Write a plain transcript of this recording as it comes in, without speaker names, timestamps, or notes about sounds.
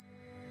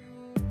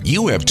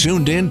You have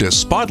tuned in to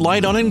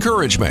Spotlight on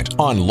Encouragement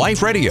on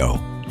Life Radio.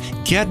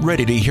 Get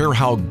ready to hear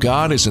how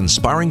God is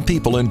inspiring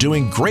people and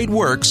doing great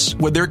works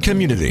with their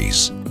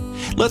communities.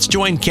 Let's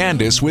join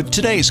Candace with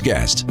today's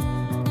guest.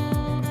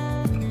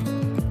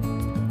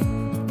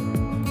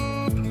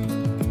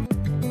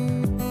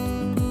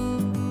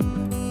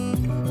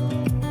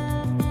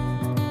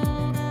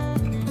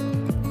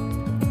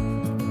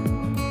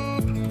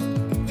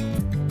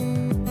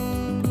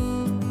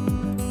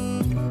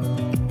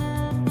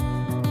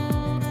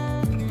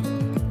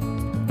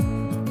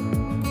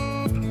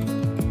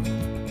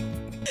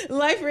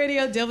 Life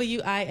Radio,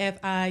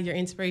 WIFI, your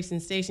inspiration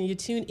station. You're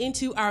tuned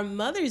into our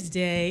Mother's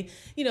Day,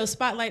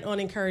 Spotlight on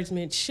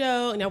Encouragement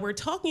show. Now, we're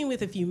talking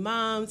with a few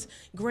moms,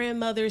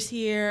 grandmothers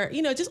here,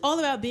 just all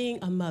about being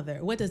a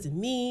mother. What does it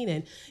mean?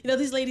 And,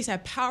 these ladies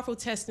have powerful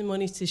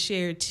testimonies to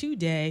share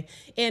today.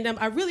 And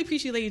I really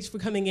appreciate ladies for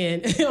coming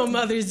in on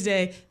Mother's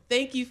Day.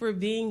 Thank you for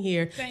being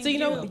here. Thank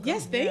you.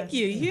 Yes, thank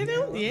you. Yeah.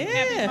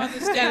 Happy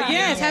Mother's Day.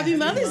 Yes, Happy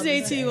Mother's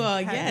Day to you all.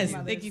 Happy Yes,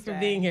 Mother's thank you for Day.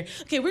 being here.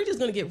 Okay, we're just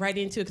going to get right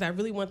into it because I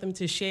really want them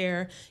to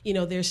share,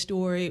 their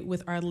story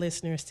with our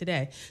listeners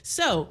today.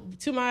 So,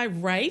 to my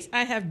right,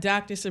 I have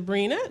Dr.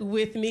 Sabrina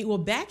with me. Well,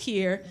 back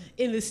here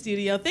in the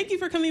studio. Thank you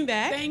for coming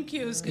back. Thank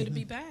you. It's good to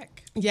be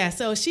back. Yeah,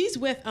 so she's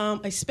with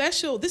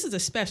this is a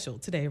special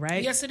today,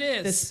 right? Yes, it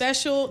is. The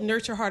special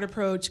Nurture Heart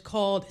approach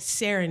called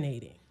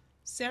Serenading.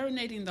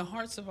 Serenading the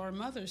hearts of our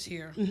mothers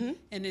here. Mm-hmm.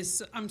 And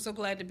I'm so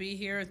glad to be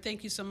here.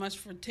 Thank you so much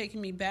for taking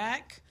me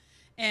back.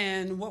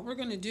 And what we're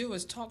going to do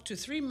is talk to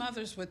three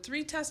mothers with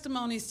three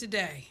testimonies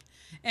today.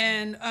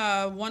 And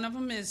one of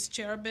them is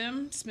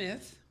Cherubim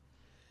Smith.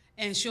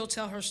 And she'll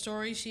tell her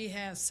story. She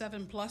has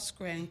 7+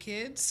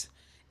 grandkids.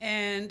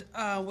 And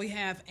we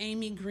have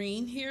Amy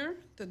Green here,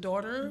 the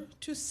daughter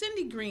to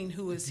Cindy Green,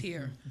 who is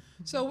here.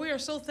 So we are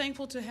so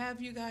thankful to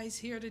have you guys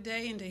here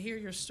today and to hear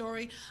your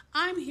story.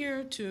 I'm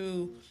here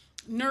to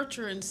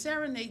nurture and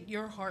serenade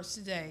your hearts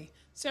today.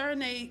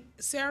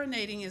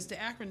 Serenading is the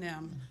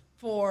acronym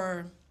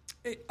for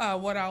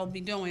what I'll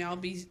be doing. I'll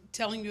be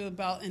telling you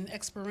about an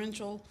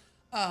experiential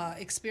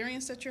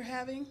experience that you're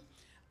having.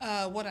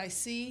 What I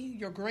see,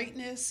 your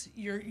greatness,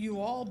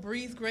 you all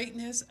breathe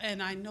greatness,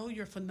 and I know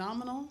you're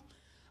phenomenal.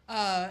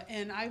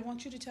 And I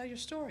want you to tell your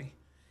story.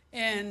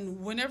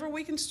 And whenever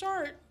we can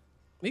start.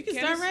 We can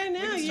start right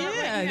now, Right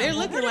now. They're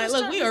looking like,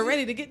 look, we are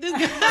ready to get this.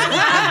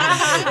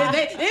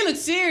 they look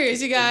serious,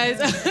 you guys.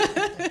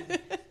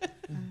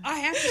 I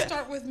have to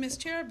start with Miss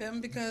Cherubim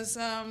because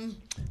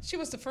she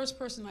was the first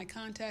person I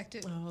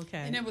contacted. Oh, okay.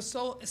 And it was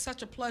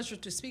such a pleasure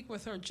to speak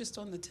with her just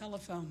on the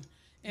telephone.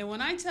 And when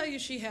I tell you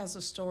she has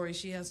a story,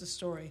 she has a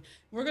story.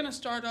 We're going to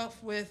start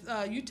off with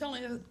you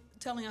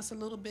telling us a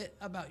little bit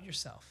about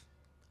yourself.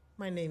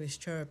 My name is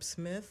Cherub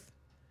Smith.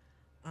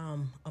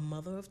 I'm a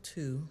mother of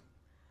 2,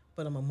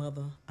 but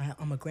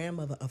I'm a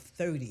grandmother of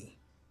 30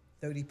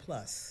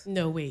 plus.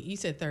 No, wait, you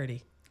said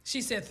 30.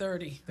 She said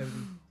 30. 30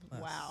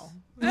 plus. Wow.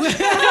 You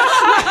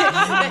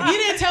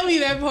didn't tell me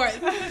that part.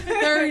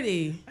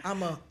 30.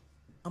 I'm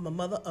a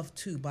mother of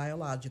 2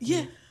 biologically.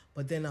 Yeah.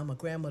 But then I'm a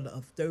grandmother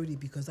of 30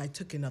 because I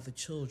took in other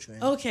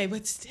children. Okay,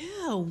 but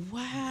still,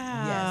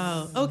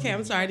 wow. Yes. Okay,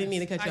 I'm sorry, I didn't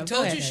mean to cut you I off.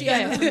 told Go you ahead. she Go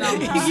had a ahead.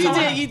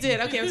 phenomenal You did.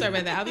 Okay, I'm sorry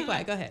about that. I'll be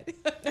quiet. Go ahead.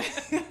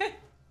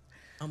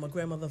 I'm a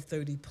grandmother of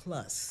 30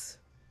 plus.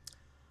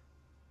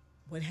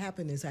 What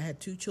happened is I had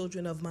 2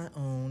 children of my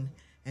own,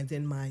 and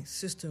then my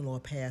sister-in-law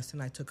passed,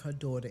 and I took her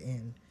daughter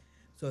in.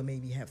 So it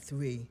made me have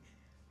 3.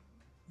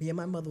 Me and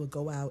my mother would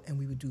go out, and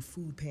we would do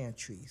food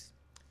pantries.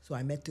 So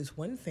I met this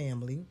one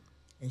family,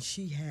 and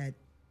she had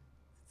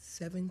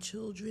 7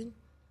 children.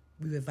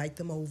 We would invite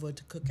them over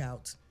to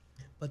cookouts.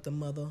 But the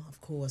mother, of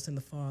course, and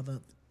the father,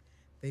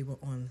 they were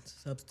on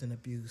substance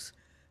abuse.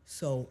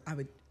 So I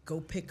would go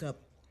pick up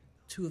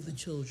 2 of the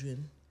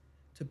children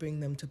to bring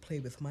them to play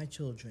with my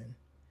children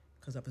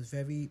because I was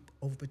very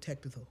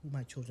overprotective of who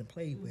my children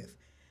played with.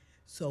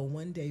 So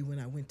one day when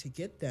I went to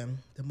get them,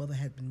 the mother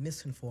had been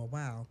missing for a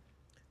while.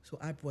 So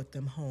I brought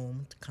them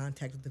home to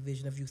contact the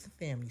Division of Youth and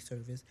Family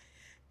Service,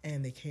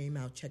 and they came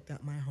out, checked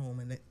out my home,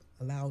 and it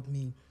allowed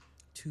me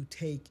to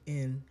take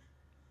in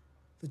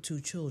the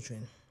 2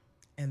 children.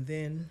 And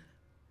then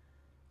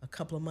a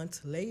couple of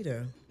months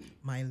later,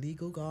 my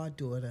legal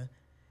goddaughter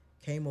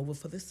came over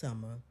for the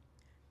summer,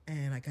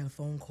 and I got a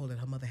phone call that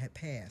her mother had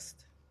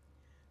passed.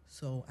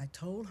 So I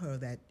told her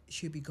that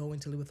she'd be going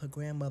to live with her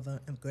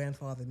grandmother and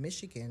grandfather in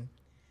Michigan,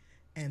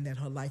 and that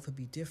her life would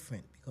be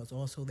different because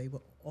also they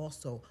were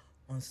also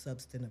on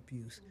substance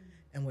abuse.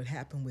 And what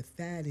happened with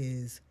that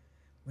is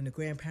when the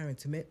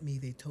grandparents met me,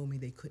 they told me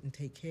they couldn't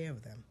take care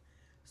of them.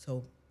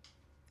 So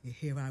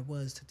here I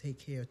was to take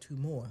care of 2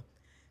 more.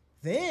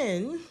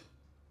 Then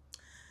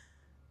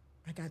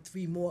I got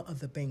 3 more of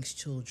the bank's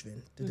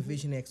children. The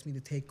division asked me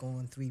to take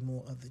on 3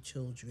 more of the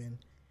children.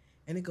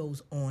 And it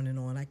goes on and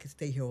on. I could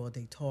stay here all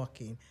day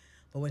talking.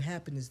 But what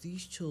happened is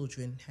these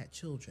children had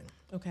children.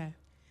 Okay.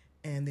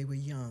 And they were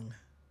young.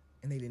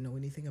 And they didn't know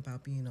anything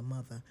about being a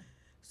mother.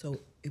 So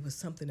it was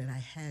something that I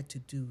had to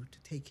do to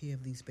take care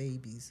of these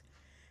babies.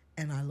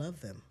 And I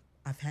love them.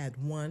 I've had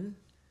one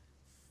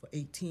for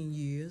 18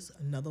 years.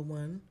 Another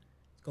one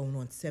is going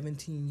on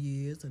 17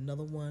 years.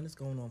 Another one is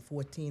going on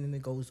 14, and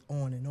it goes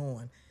on and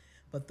on.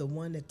 But the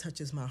one that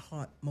touches my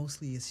heart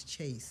mostly is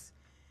Chase.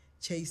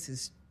 Chase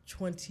is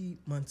 20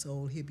 months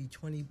old. He'll be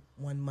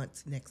 21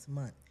 months next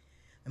month.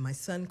 And my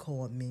son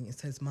called me and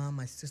says, Mom,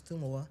 my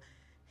sister-in-law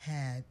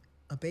had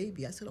a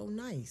baby. I said, oh,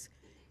 nice.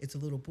 It's a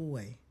little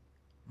boy.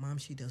 Mom,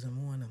 she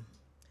doesn't want him.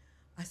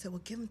 I said,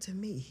 well, give him to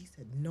me. He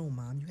said, no,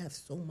 Mom, you have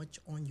so much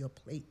on your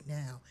plate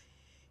now.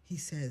 He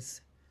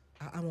says,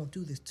 I won't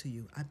do this to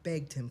you. I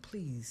begged him,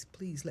 please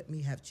let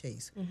me have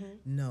Chase.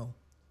 No.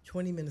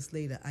 20 minutes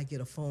later, I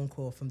get a phone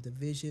call from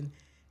Division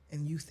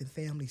and Youth and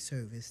Family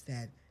Service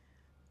that,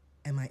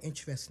 am I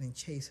interested in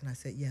Chase? And I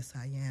said, yes,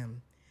 I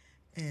am.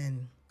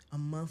 And a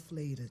month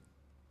later,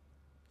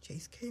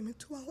 Chase came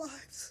into our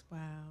lives. Wow.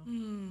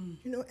 You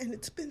know, and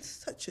it's been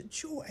such a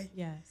joy.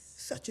 Yes.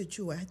 Such a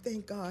joy. I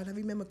thank God. I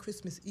remember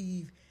Christmas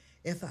Eve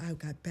after I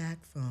got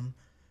back from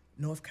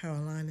North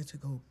Carolina to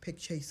go pick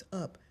Chase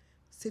up,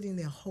 sitting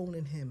there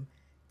holding him,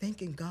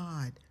 thanking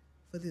God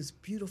for this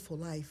beautiful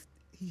life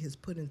he has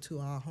put into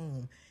our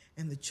home.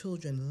 And the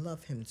children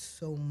love him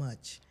so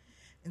much.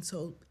 And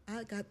so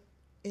I got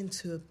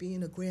into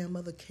being a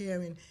grandmother,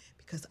 caring,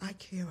 because I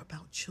care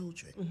about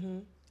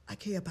children. I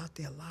care about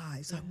their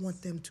lives. Yes. I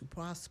want them to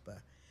prosper.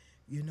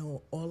 You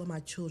know, all of my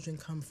children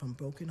come from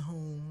broken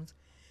homes.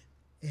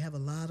 They have a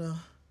lot of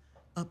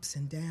ups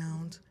and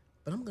downs,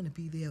 but I'm going to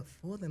be there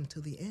for them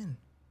till the end.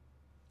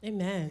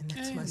 Amen. And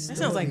that's my story.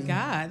 That sounds like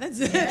God. That's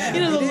yeah,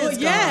 you know,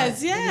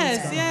 yes,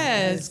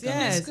 yes.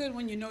 It's good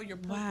when you know your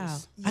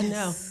purpose. Wow.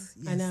 Yes,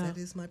 I know. That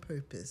is my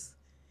purpose.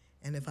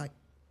 And if I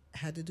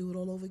had to do it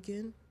all over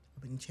again,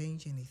 I wouldn't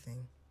change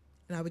anything.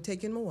 And I would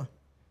take in more.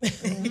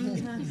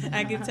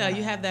 I can tell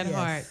you have that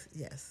heart.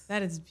 Yes.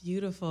 That is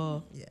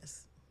beautiful.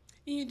 Yes.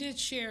 And you did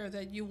share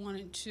that you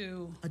wanted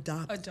to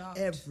adopt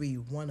every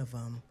one of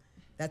them.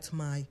 That's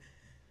my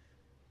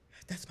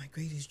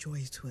greatest joy,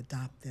 is to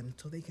adopt them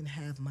so they can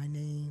have my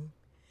name.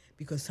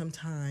 Because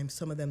sometimes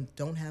some of them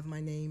don't have my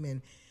name,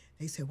 and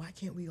they say, why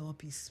can't we all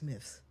be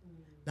Smiths?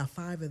 Now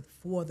 4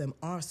 of them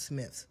are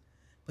Smiths,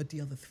 but the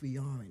other 3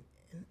 aren't.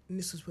 And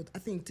this is what I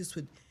think this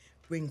would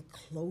bring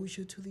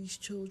closure to these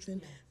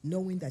children,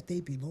 knowing that they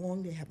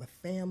belong, they have a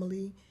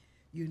family,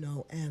 you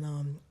know,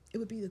 and it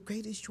would be the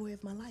greatest joy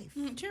of my life.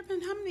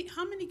 Chairman,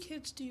 how many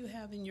kids do you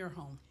have in your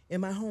home? In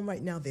my home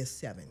right now, there's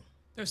 7.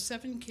 There's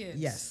 7 kids?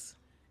 Yes.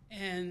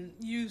 And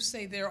you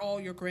say they're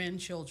all your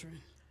grandchildren?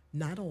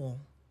 Not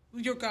all.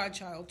 Your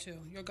godchild, too.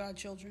 Your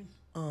godchildren?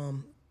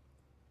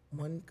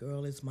 One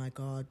girl is my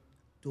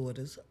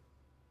goddaughter's.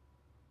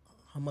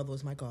 Her mother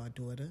was my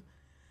goddaughter.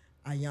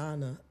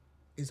 Ayana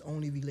is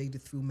only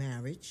related through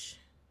marriage.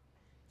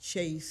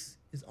 Chase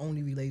is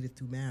only related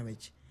through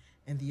marriage.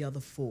 And the other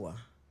 4,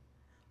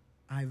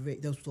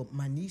 those were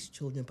my niece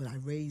children, but I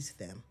raised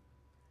them.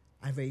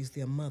 I raised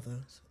their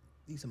mothers.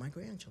 These are my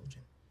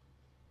grandchildren.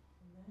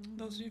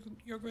 Those are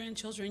your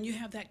grandchildren. You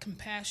have that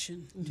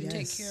compassion to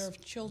take care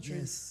of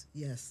children.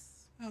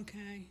 Yes.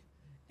 Okay.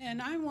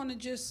 And I want to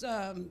just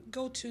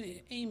go to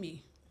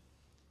Amy.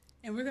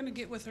 And we're going to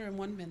get with her in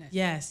 1 minute.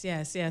 Yes.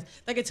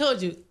 Like I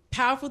told you,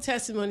 powerful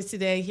testimonies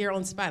today here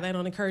on Spotlight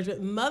on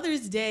Encouragement,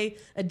 Mother's Day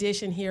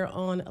edition here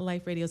on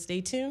Life Radio.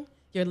 Stay tuned.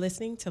 You're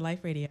listening to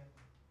Life Radio.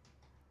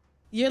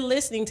 You're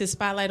listening to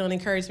Spotlight on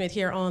Encouragement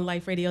here on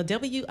Life Radio,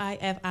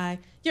 WIFI,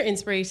 your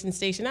inspiration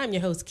station. I'm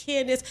your host,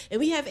 Candace, and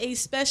we have a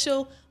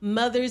special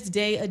Mother's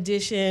Day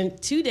edition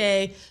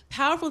today.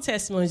 Powerful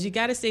testimonies. You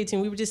got to stay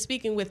tuned. We were just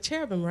speaking with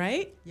Cherubim,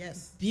 right?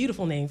 Yes.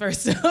 Beautiful name,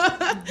 first.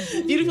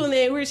 Beautiful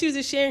name. Where she was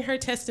just sharing her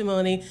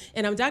testimony.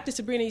 And Dr.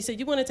 Sabrina, you said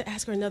you wanted to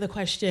ask her another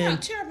question. Yeah,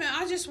 Cherubim,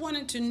 I just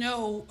wanted to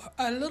know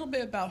a little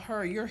bit about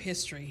her, your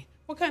history.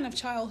 What kind of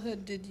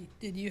childhood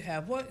did you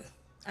have?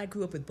 I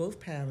grew up with both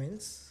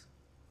parents.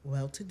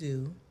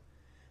 Well-to-do.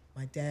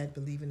 My dad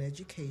believed in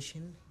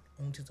education,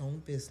 owned his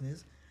own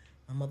business.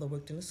 My mother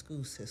worked in the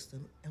school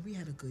system, and we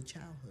had a good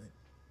childhood,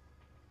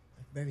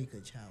 a very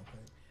good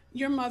childhood.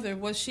 Your mother,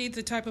 was she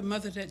the type of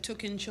mother that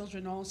took in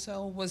children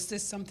also? Was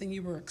this something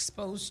you were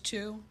exposed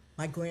to?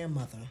 My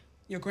grandmother.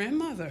 Your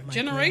grandmother. My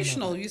generational,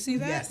 grandmother. You see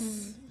that? Yes.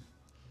 Mm.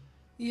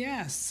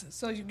 Yes.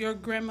 So your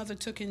grandmother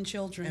took in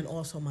children. And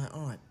also my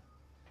aunt.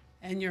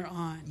 And your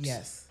aunt.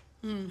 Yes.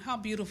 How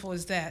beautiful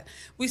is that?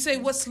 We say,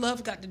 what's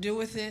love got to do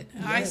with it?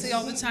 Yes. I say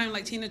all the time,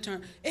 like Tina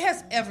Turner, it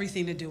has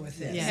everything to do with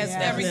it. Yes. It has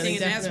Yeah, everything.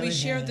 definitely, and as we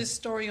share yeah. this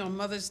story on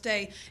Mother's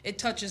Day, it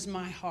touches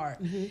my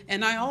heart. Mm-hmm.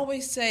 And I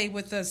always say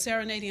with the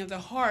serenading of the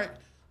heart,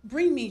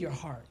 bring me your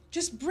heart.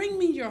 Just bring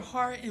me your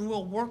heart and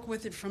we'll work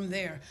with it from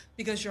there,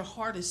 because your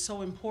heart is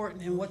so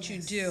important in what you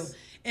do.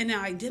 And it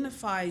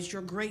identifies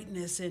your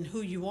greatness and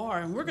who you are.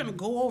 And we're going to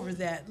go over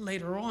that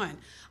later on.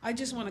 I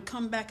just want to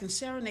come back and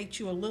serenade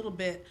you a little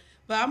bit.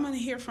 But I'm going to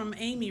hear from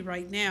Amy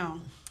right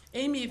now.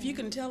 Amy, if you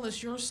can tell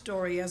us your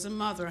story as a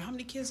mother. How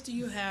many kids do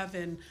you have,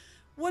 and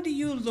what do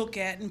you look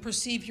at and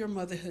perceive your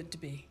motherhood to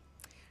be?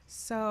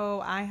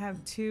 So I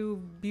have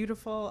 2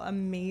 beautiful,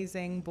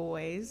 amazing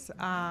boys,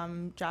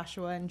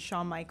 Joshua and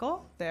Shawn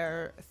Michael.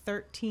 They're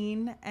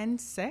 13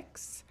 and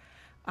 6.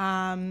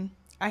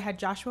 I had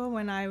Joshua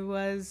when I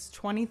was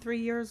 23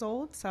 years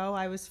old, so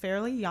I was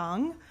fairly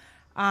young.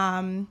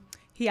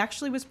 He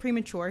actually was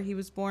premature. He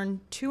was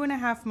born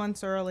 2.5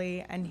 months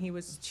early, and he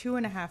was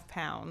 2.5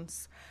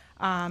 pounds.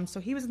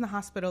 So he was in the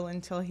hospital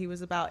until he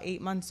was about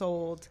 8 months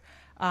old.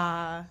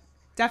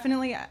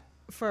 Definitely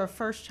for a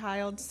first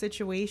child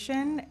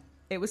situation,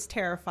 it was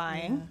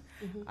terrifying.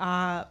 Yeah.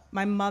 Mm-hmm.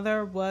 My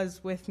mother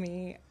was with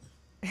me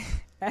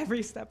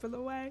every step of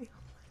the way.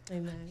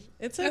 Amen.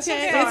 It's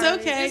okay.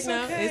 It's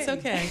okay. It's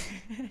okay.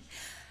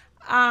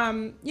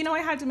 I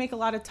had to make a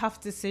lot of tough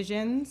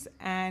decisions.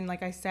 And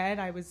like I said,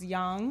 I was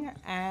young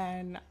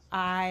and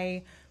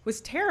I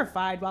was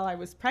terrified while I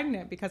was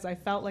pregnant because I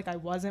felt like I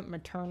wasn't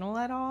maternal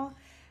at all.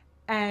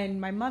 And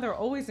my mother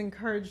always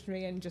encouraged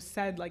me and just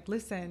said, like,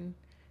 listen,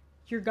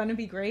 you're going to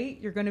be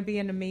great. You're going to be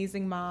an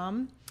amazing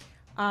mom.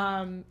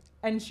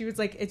 And she was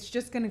like, it's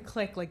just going to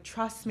click. Like,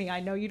 trust me. I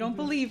know you don't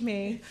believe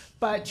me,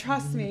 but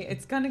trust me,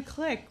 it's going to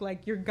click.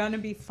 Like, you're going to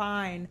be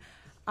fine.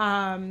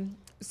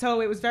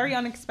 So it was very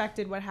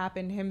unexpected what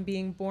happened, him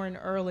being born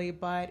early,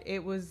 but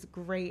it was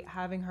great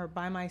having her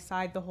by my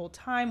side the whole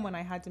time when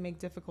I had to make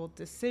difficult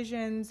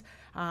decisions.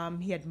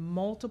 He had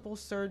multiple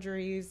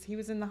surgeries. He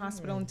was in the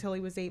hospital until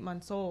he was 8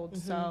 months old.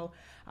 Mm-hmm. So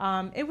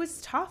it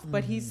was tough,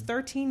 but he's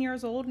 13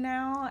 years old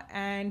now,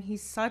 and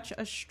he's such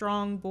a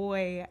strong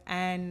boy.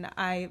 And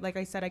like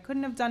I said, I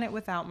couldn't have done it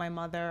without my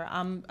mother.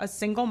 I'm a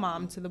single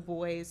mom to the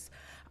boys.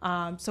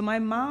 So my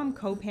mom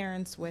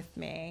co-parents with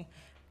me,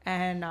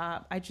 and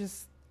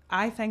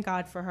I thank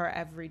God for her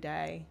every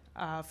day,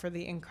 for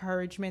the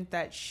encouragement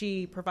that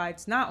she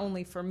provides, not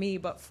only for me,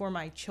 but for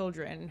my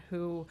children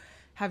who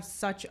have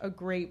such a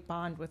great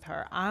bond with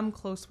her. I'm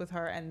close with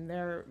her, and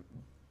they're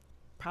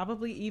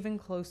probably even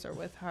closer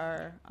with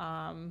her.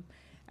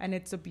 And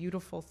it's a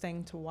beautiful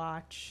thing to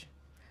watch.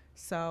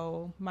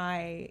 So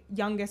my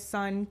youngest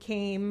son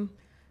came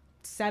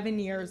 7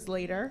 years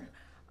later.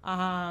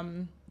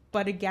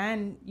 But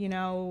again,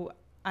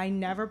 I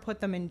never put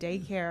them in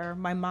daycare.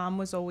 My mom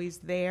was always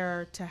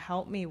there to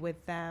help me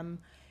with them.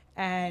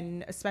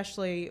 And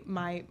especially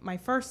my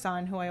first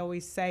son, who I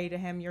always say to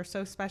him, you're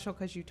so special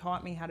because you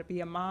taught me how to be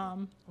a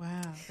mom.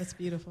 Wow, that's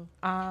beautiful.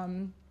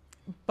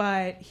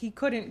 But he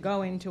couldn't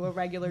go into a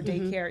regular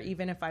daycare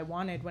even if I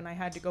wanted when I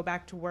had to go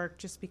back to work,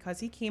 just because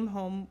he came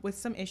home with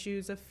some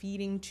issues of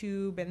feeding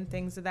tube and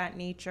things of that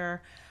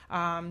nature.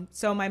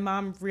 So my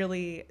mom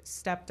really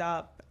stepped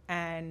up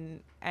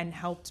and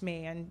helped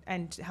me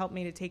and helped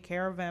me to take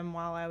care of him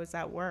while I was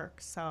at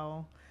work.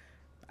 So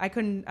I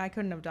couldn't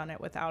have done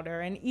it without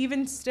her. And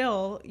even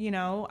still,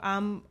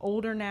 I'm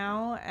older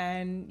now,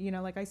 and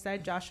like I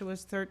said,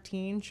 Joshua's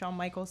 13, Shawn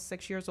Michael's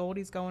 6 years old,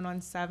 he's going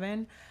on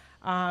 7.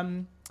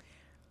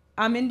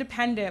 I'm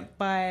independent,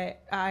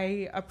 but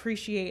I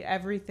appreciate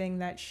everything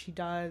that she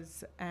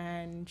does,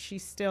 and she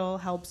still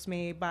helps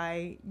me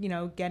by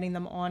getting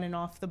them on and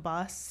off the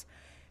bus,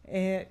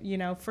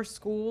 for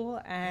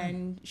school,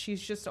 and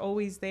she's just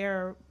always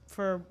there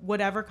for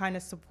whatever kind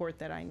of support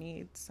that I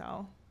need.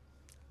 So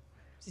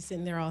she's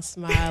sitting there all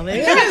smiling.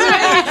 You're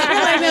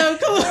like, no,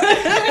 come on.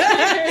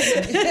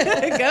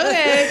 Go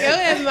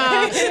ahead,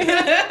 Mom.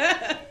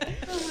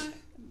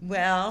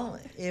 Well,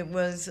 it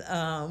was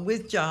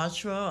with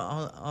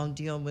Joshua. I'll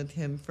deal with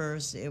him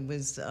first. It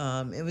was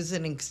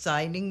an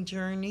exciting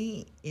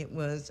journey. It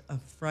was a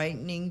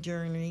frightening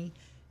journey,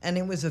 and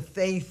it was a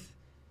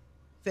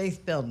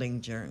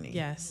faith-building journey.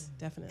 Yes,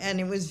 definitely. And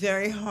it was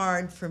very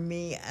hard for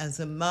me as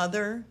a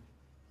mother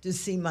to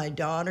see my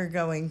daughter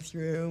going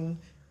through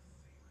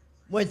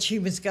what she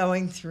was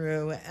going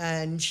through,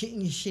 and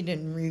she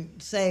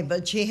didn't say,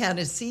 but she had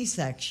a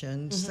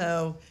C-section,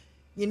 so.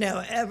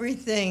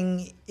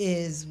 Everything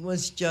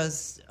was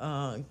just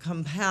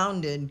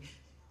compounded.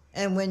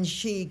 And when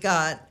she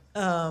got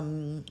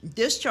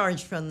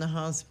discharged from the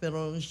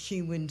hospital,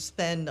 she would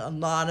spend a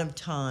lot of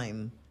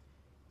time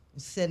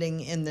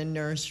sitting in the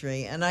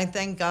nursery. And I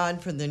thank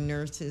God for the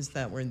nurses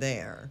that were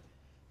there,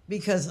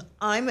 because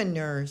I'm a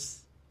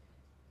nurse,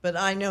 but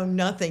I know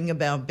nothing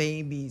about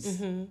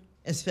babies,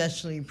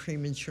 especially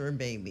premature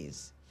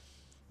babies.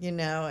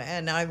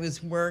 And I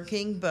was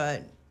working,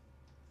 but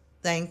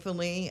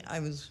thankfully, I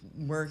was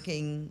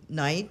working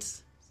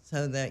nights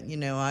so that,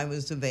 I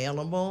was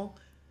available.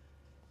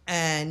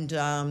 And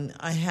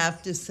I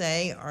have to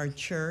say, our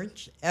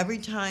church, every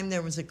time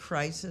there was a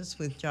crisis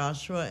with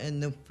Joshua in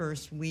the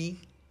first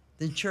week,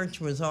 the church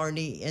was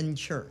already in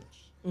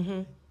church.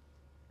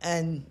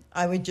 And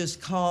I would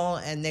just call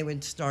and they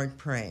would start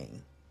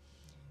praying.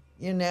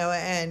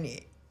 And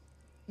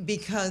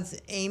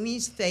because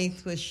Amy's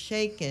faith was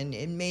shaken,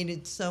 it made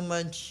it so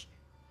much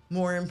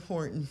more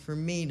important for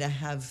me to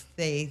have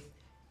faith,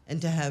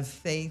 and to have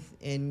faith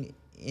in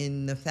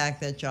the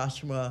fact that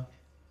Joshua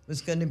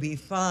was going to be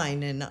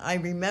fine. And I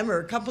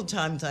remember a couple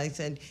times I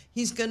said,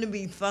 he's going to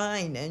be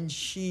fine. And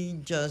she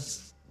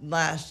just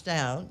lashed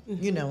out,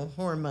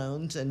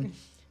 hormones. And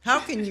how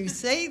can you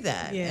say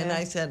that? Yeah. And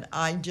I said,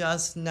 I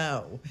just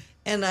know.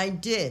 And I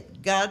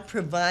did. God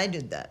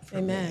provided that for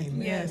me.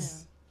 Amen.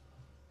 Yes.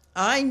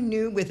 I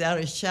knew without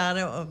a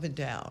shadow of a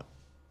doubt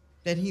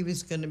that he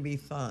was going to be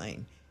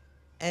fine.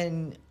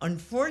 And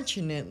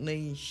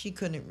unfortunately, she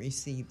couldn't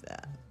receive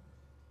that.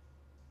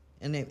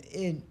 And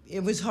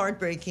it was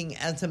heartbreaking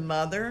as a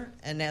mother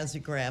and as a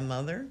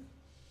grandmother.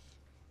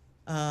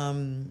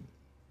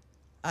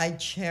 I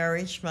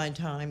cherish my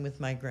time with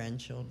my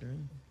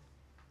grandchildren.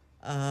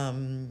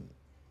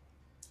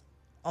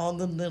 All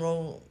the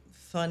little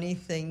funny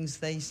things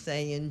they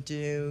say and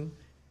do.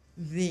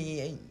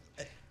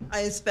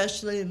 I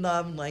especially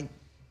love, like,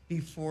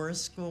 before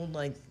school,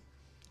 like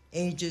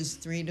ages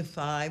 3 to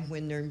 5,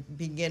 when they're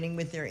beginning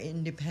with their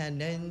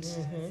independence.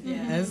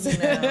 Yes. You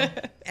know?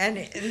 And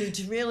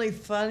it's really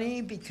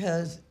funny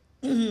because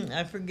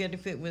I forget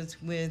if it was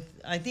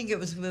I think it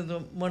was with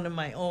one of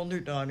my older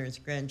daughter's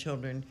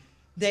grandchildren.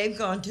 They've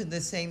gone to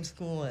the same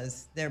school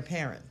as their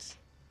parents.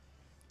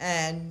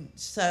 And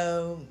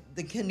so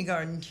the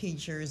kindergarten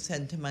teacher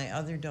said to my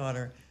other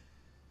daughter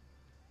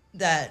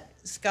that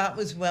Scott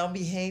was well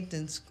behaved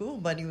in school,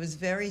 but he was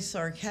very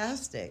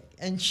sarcastic.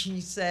 And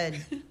she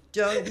said,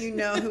 "Don't you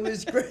know who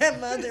his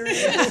grandmother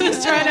is?" I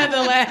was trying not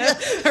to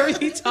laugh. Are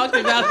you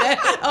talking about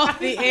that off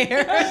the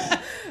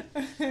air?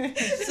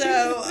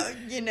 So,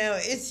 you know,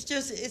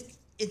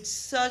 it's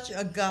such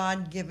a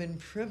God-given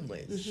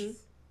privilege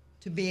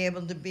to be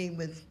able to be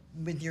with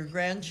your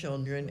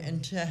grandchildren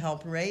and to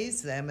help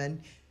raise them.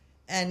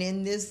 And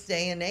in this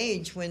day and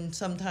age, when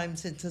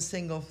sometimes it's a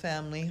single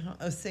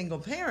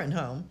parent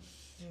home,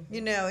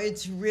 you know,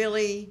 it's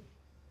really,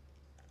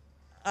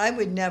 I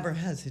would never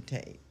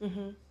hesitate.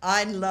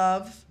 I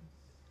love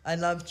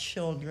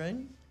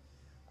children.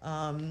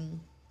 I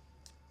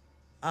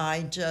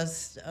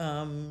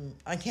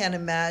can't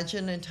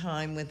imagine a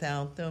time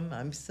without them.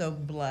 I'm so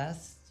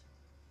blessed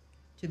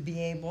to be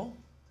able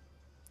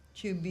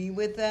to be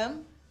with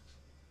them.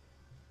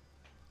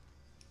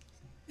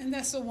 And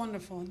that's so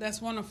wonderful.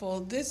 That's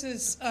wonderful. This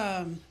is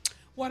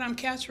what I'm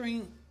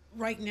capturing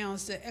right now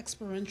is the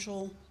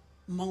experiential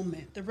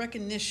moment, the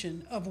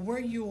recognition of where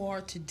you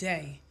are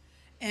today.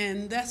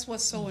 And that's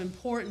what's so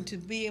important, to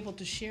be able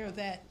to share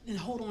that and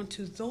hold on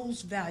to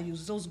those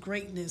values, those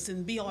greatness,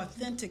 and be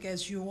authentic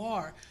as you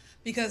are,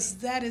 because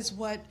that is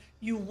what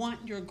you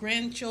want your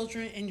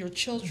grandchildren and your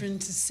children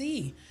to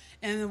see.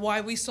 And why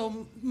we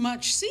so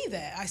much see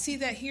that. I see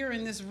that here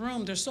in this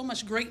room. There's so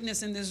much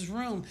greatness in this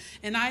room.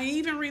 And I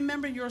even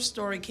remember your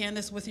story,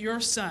 Candace, with your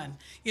son,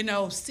 you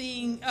know,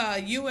 seeing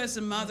you as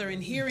a mother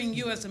and hearing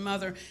you as a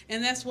mother.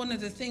 And that's one of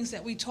the things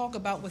that we talk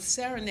about with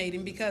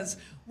serenading, because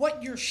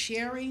what you're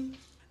sharing,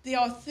 the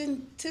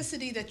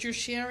authenticity that you're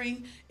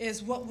sharing,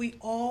 is what we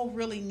all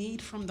really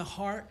need from the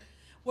heart.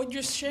 What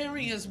you're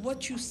sharing is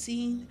what you've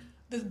seen.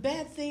 The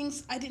bad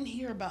things, I didn't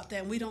hear about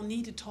that, and we don't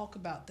need to talk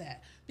about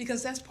that,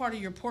 because that's part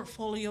of your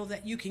portfolio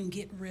that you can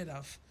get rid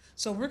of.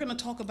 So we're going to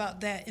talk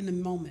about that in a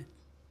moment.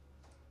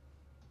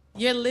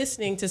 You're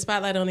listening to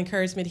Spotlight on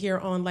Encouragement here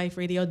on Life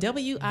Radio,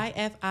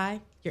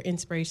 WIFI, your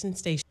inspiration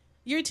station.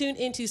 You're tuned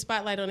into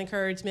Spotlight on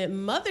Encouragement,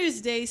 Mother's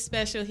Day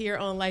special here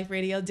on Life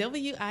Radio,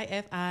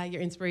 WIFI,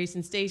 your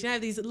inspiration station. I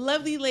have these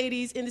lovely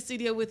ladies in the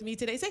studio with me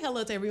today. Say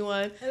hello to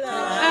everyone. Hello.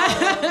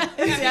 I love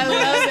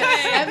it.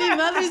 Happy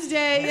Mother's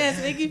Day. Yes,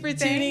 thank you for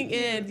tuning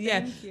in.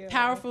 Yeah,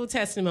 powerful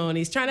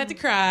testimonies. Try not to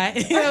cry.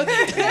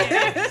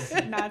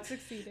 Not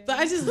succeeding. But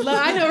I just love,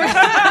 I know,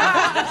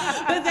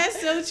 right? But that's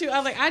so true.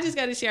 I'm like, I just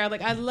got to share.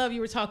 Like, I love you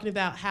were talking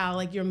about how,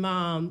 like, your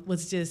mom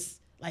was just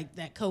like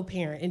that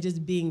co-parent and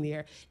just being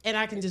there. And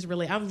I can just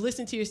relate. I've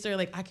listened to your story,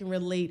 like I can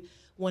relate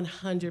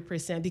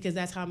 100% because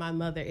that's how my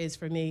mother is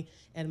for me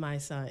and my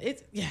son.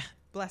 It's, yeah.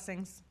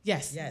 Blessings.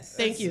 Yes. Yes.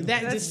 Thank you.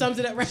 That just sums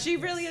it up right. She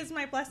really is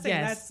my blessing.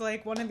 Yes. That's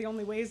like one of the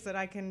only ways that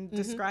I can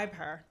describe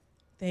her.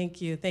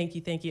 Thank you. Thank you.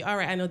 Thank you. All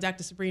right. I know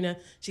Dr. Sabrina,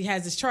 she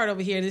has this chart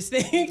over here, this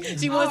thing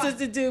she wants us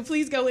to do.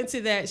 Please go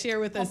into that. Share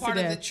with us Part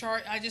today. of the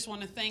chart, I just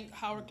want to thank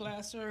Howard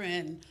Glasser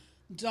and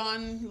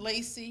Don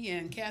Lacey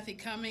and Kathy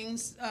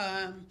Cummings.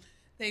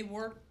 They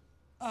work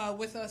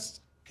with us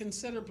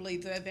considerably,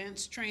 the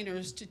advanced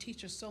trainers, to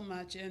teach us so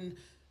much. And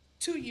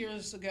 2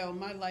 years ago,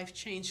 my life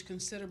changed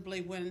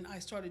considerably when I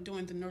started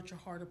doing the Nurture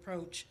Heart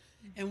approach.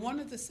 And one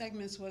of the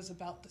segments was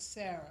about the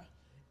Sarah,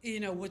 you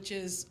know, which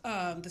is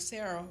the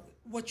Sarah,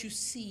 what you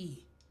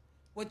see,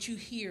 what you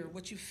hear,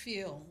 what you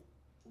feel,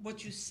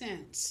 what you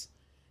sense,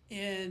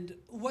 and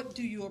what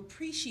do you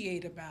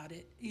appreciate about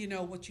it, you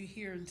know, what you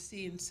hear and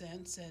see and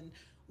sense, and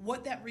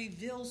what that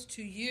reveals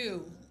to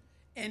you.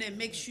 And it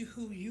makes you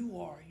who you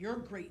are, your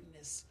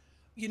greatness,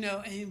 you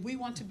know, and we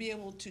want to be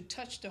able to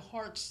touch the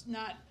hearts,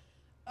 not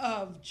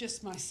of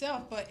just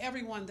myself, but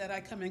everyone that I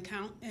come in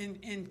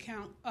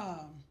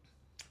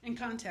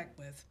contact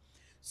with.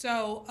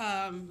 So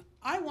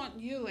I want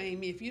you,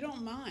 Amy, if you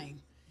don't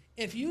mind,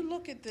 if you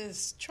look at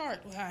this chart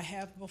I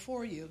have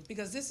before you,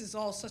 because this is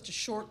all such a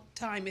short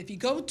time. If you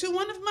go to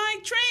one of my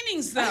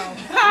trainings, though,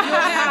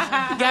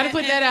 you got to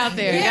put that out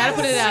there. Yes. Got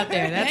to put it out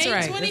there. That's May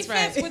right. 25th,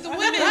 That's right. with the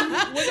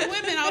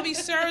women, I'll be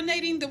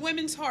serenading the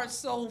women's hearts.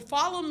 So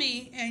follow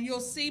me, and you'll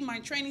see my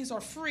trainings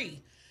are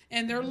free,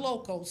 and they're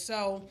local.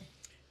 So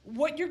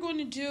what you're going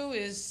to do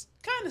is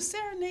kind of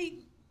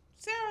serenade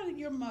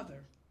your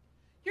mother.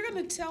 You're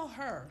going to tell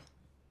her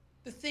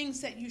the things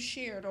that you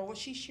shared or what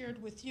she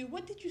shared with you,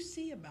 what did you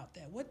see about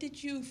that? What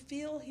did you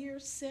feel, hear,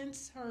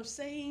 sense her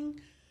saying?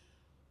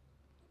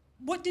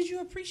 What did you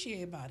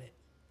appreciate about it?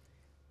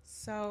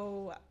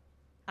 So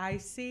I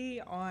see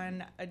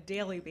on a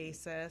daily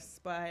basis,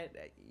 but,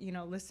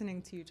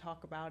 listening to you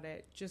talk about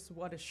it, just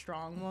what a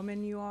strong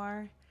woman you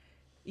are,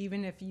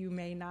 even if you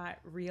may not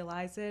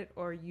realize it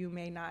or you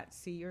may not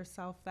see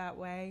yourself that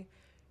way.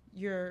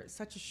 You're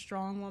such a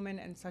strong woman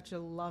and such a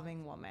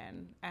loving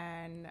woman.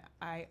 And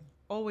I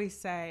always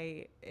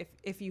say,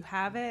 if you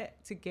have it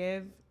to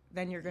give,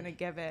 then you're going to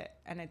give it,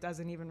 and it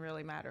doesn't even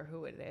really matter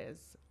who it is.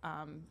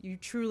 You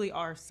truly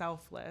are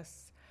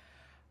selfless.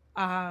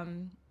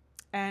 And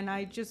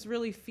I just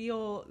really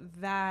feel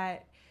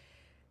that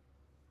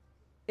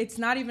it's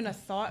not even a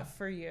thought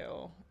for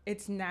you.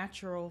 It's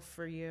natural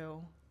for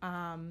you.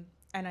 And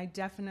I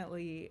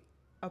definitely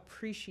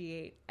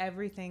appreciate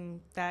everything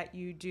that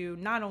you do,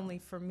 not only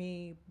for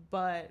me,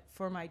 but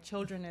for my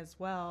children as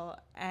well,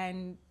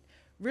 and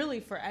really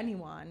for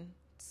anyone.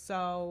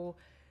 So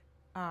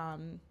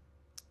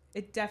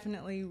it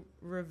definitely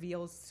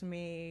reveals to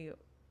me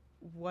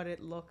what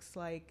it looks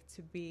like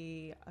to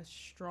be a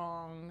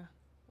strong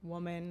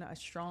woman, a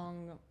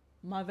strong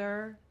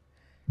mother,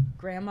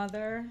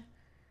 grandmother,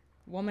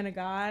 woman of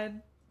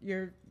God.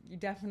 You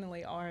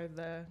definitely are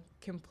the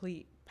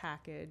complete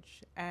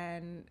package.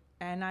 And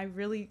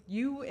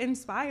you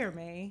inspire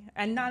me,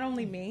 and not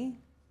only me,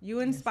 you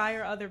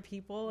inspire other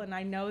people. And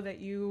I know that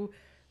you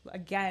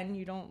don't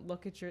you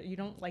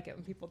don't like it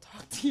when people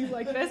talk to you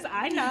like this.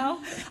 I know.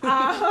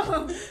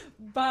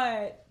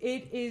 But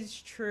it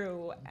is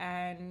true.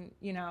 And,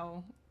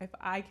 if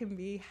I can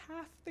be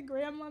half the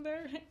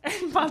grandmother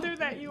and mother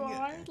that you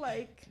are,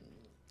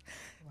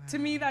 to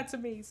me, that's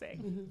amazing.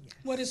 Mm-hmm. Yes.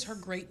 What is her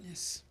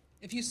greatness?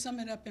 If you sum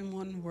it up in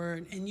one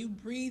word and you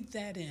breathe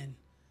that in,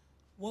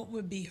 what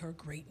would be her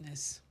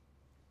greatness?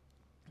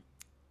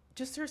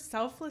 Just her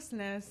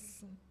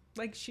selflessness.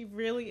 She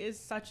really is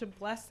such a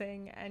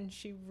blessing, and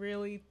she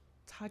really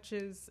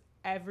touches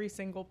every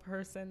single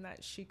person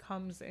that she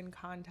comes in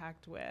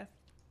contact with.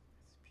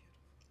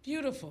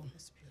 Beautiful.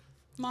 That's beautiful.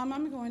 Mom,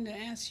 I'm going to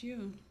ask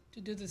you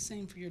to do the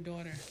same for your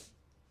daughter.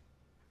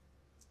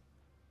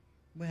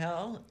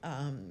 Well,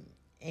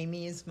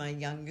 Amy is my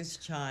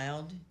youngest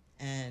child,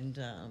 and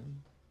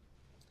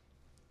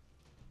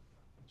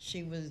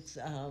she was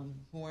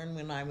born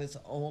when I was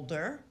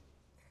older,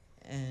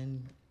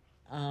 and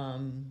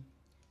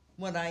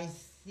what I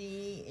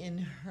see in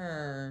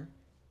her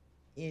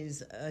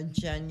is a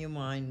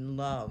genuine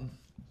love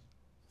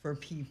for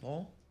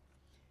people.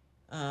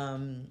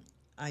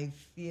 I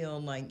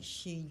feel like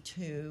she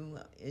too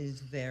is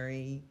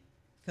very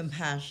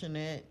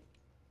compassionate,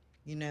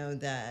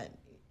 that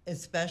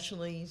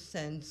especially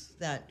since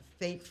that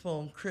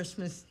fateful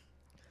Christmas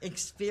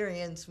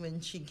experience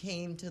when she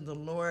came to the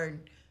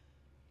Lord.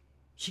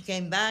 She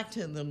came back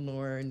to the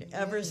Lord. Yes.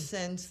 Ever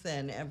since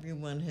then,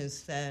 everyone has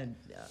said,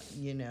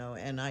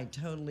 and I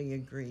totally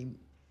agree,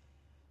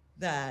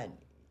 that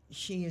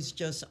she is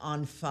just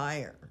on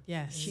fire.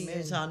 Yes. She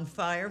is on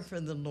fire for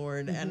the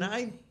Lord. Mm-hmm.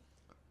 And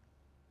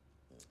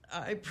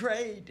I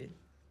prayed.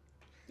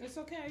 It's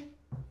okay.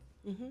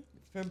 Mm-hmm.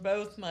 For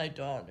both my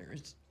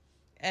daughters.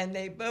 And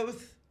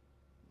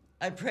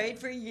I prayed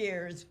for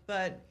years,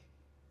 but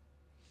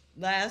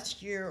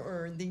last year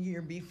or the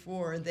year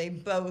before, they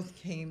both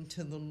came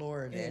to the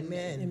Lord.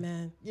 Amen.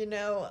 And,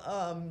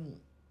 Amen.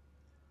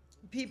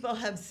 People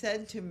have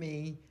said to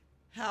me,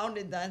 how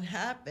did that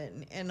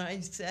happen? And I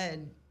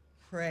said,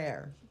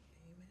 prayer.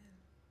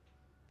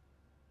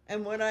 Amen.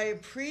 And what I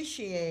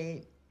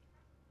appreciate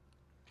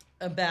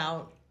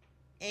about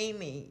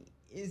Amy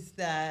is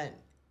that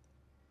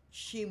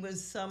she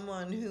was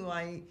someone who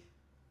I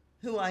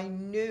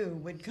knew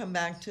would come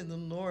back to the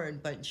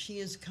Lord, but she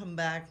has come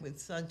back with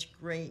such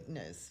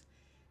greatness.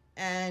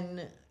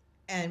 And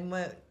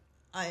what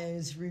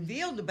is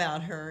revealed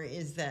about her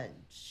is that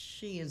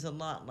she is a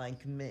lot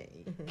like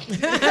me. She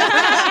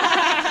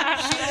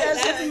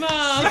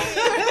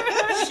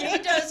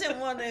doesn't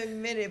want to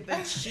admit it,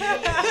 but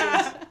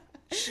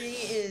she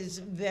is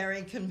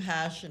very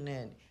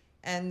compassionate.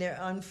 And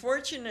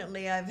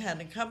unfortunately, I've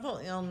had a couple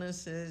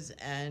illnesses,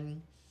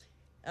 and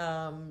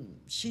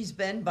she's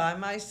been by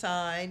my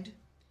side.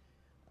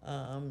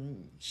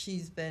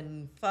 She's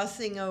been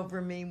fussing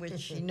over me, which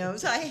she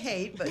knows I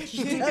hate, but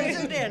she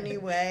does it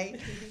anyway.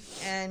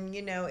 And,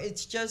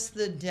 it's just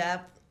the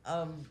depth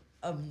of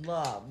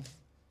love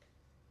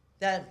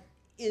that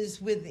is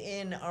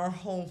within our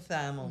whole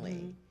family.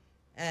 Mm-hmm.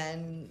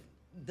 And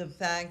the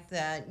fact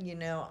that,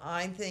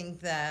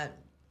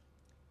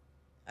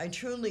 I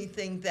truly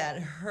think that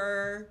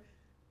her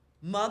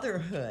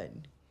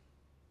motherhood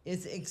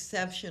is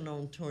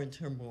exceptional towards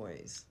her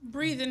boys.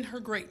 Breathe in her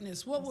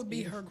greatness. What would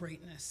be her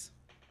greatness?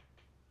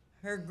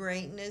 Her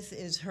greatness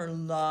is her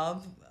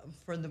love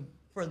for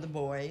the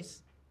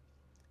boys,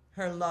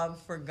 her love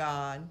for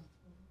God,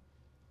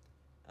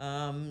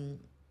 her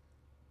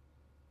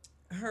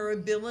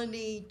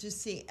ability to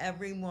see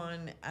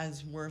everyone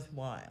as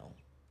worthwhile.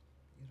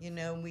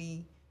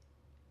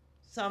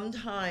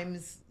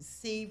 sometimes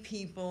see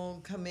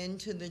people come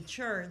into the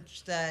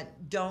church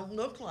that don't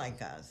look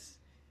like us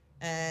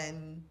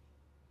and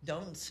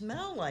don't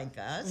smell like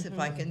us, if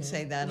I can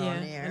say that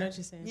on air. I know what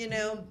you're saying. You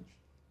know,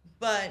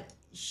 but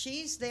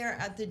she's there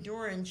at the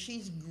door and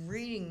she's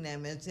greeting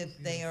them as if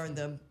they are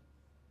the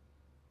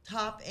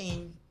top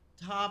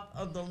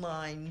of the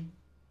line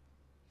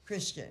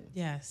Christian.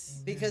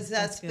 Yes. Because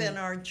that's been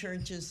our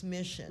church's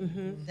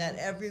mission, that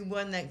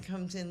everyone that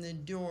comes in the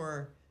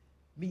door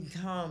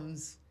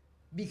becomes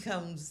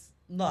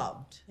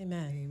loved.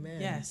 Amen.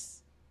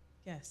 Yes.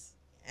 Yes.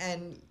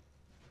 And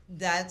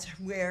that's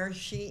where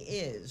she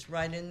is,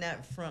 right in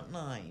that front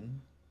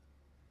line,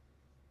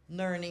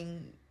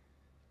 learning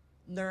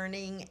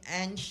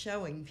and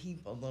showing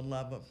people the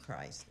love of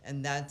Christ.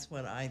 And that's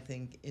what I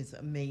think is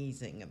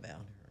amazing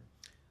about her.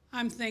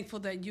 I'm thankful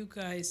that you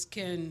guys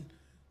can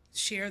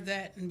share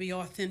that and be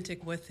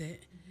authentic with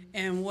it.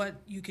 And what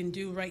you can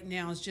do right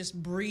now is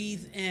just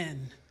breathe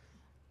in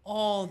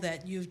all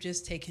that you've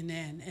just taken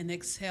in and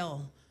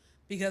exhale.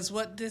 Because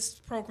what this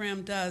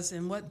program does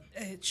and what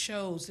it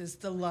shows is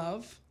the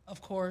love,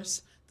 of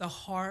course, the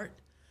heart,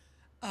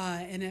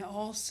 and it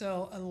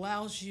also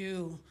allows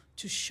you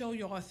to show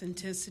your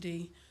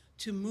authenticity,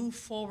 to move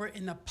forward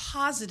in a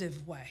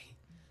positive way,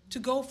 to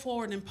go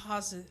forward in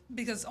positive,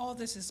 because all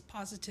this is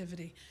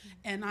positivity.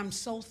 And I'm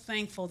so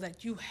thankful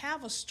that you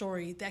have a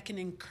story that can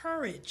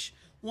encourage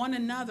one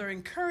another,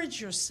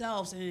 encourage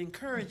yourselves, and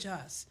encourage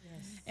us.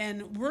 Yes.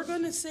 And we're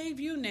going to save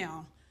you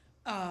now.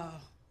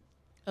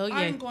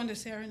 I'm going to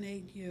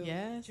serenade you.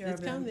 Yes,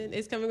 it's coming.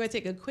 It's coming. We're going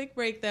to take a quick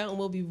break, though, and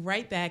we'll be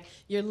right back.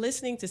 You're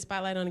listening to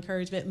Spotlight on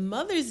Encouragement,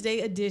 Mother's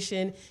Day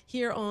edition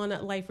here on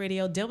Life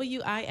Radio,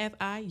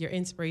 WIFI, your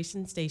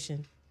inspiration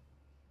station.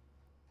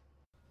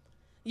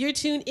 You're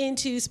tuned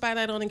into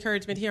Spotlight on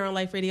Encouragement here on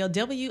Life Radio,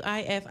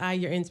 WIFI,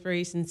 your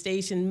inspiration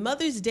station,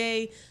 Mother's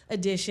Day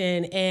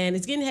edition, and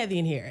it's getting heavy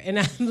in here, and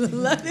I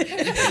love it.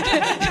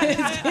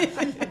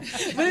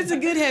 But it's a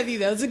good heavy,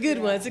 though. It's a good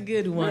one. It's a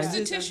good one. Where's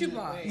the tissue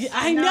box?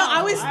 I know.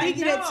 I was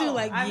thinking that, too.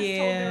 Like, I was told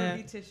there would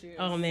be tissues.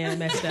 Oh, man, I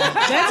messed up.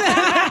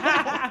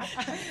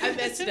 I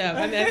messed up.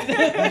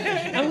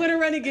 I'm going to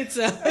run and get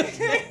some.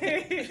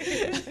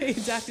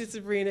 Dr.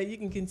 Sabrina, you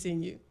can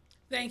continue.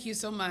 Thank you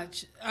so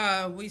much.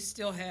 We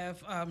still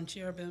have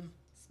Cherubim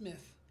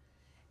Smith.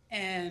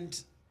 And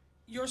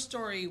your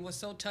story was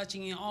so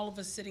touching, and all of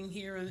us sitting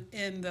here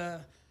in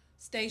the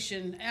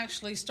station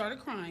actually started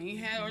crying. You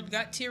had, or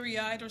got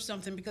teary-eyed or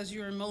something because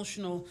you're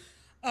emotional.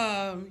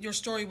 Your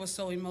story was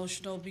so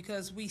emotional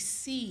because we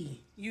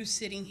see you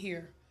sitting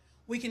here.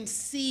 We can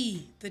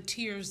see the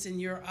tears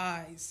in your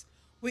eyes.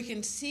 We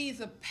can see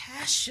the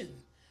passion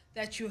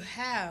that you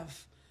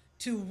have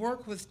to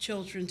work with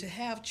children, to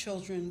have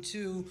children,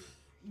 to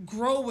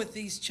grow with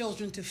these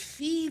children, to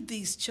feed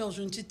these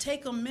children, to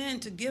take them in,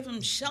 to give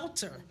them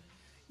shelter.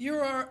 You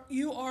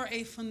are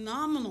a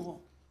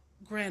phenomenal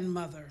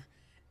grandmother.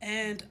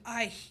 And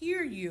I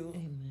hear you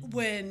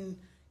when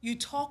you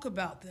talk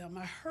about them.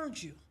 I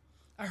heard you.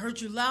 I heard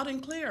you loud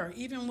and clear,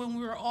 even when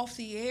we were off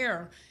the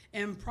air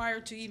and prior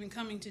to even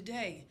coming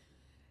today.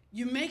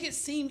 You make it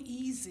seem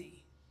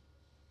easy,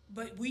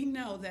 but we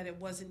know that it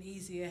wasn't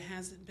easy. It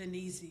hasn't been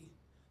easy.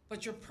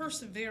 But your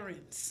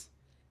perseverance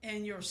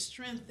and your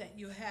strength that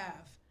you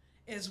have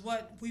is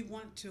what we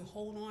want to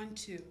hold on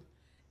to.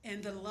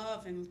 And the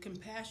love and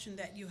compassion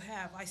that you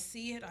have. I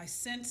see it, I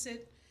sense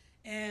it.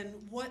 And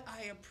what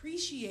I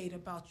appreciate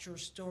about your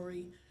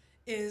story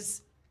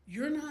is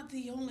you're not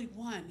the only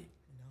one.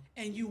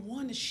 And you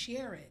want to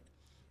share it.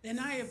 And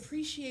I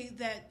appreciate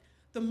that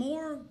the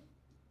more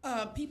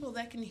people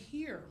that can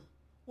hear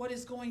what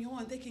is going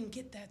on, they can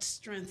get that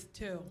strength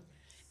too.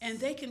 And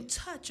they can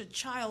touch a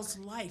child's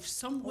life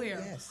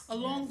somewhere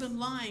along the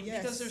line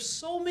because there's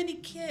so many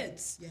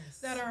kids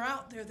that are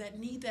out there that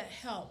need that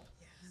help,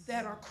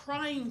 that are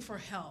crying for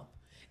help.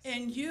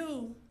 And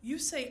you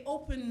say,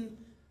 open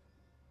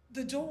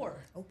the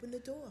door. Open the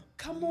door.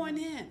 Come on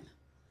in.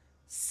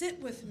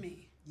 Sit with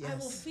me. I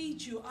will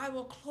feed you. I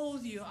will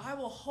clothe you. I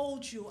will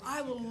hold you.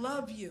 I will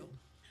love you.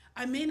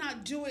 I may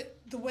not do it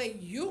the way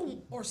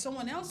you or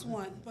someone else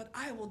want, but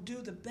I will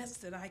do the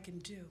best that I can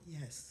do.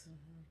 Yes.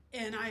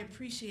 And I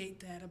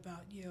appreciate that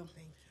about you.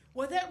 Thank you.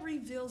 What that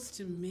reveals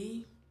to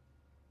me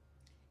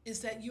is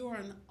that you're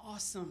an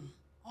awesome,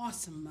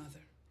 awesome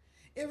mother.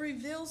 It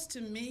reveals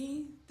to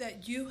me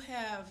that you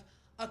have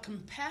a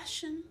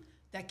compassion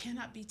that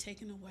cannot be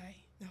taken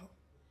away. No.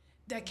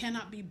 That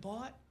cannot be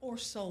bought or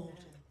sold.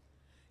 No.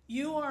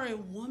 You are a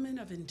woman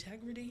of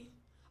integrity,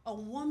 a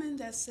woman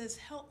that says,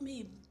 help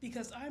me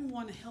because I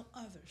want to help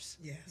others.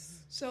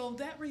 Yes. So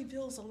that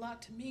reveals a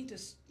lot to me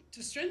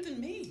to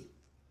strengthen me.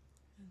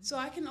 So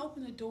I can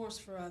open the doors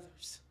for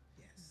others.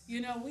 Yes.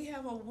 You know, we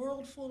have a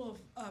world full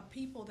of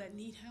people that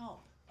need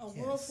help, a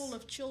world full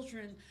of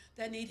children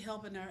that need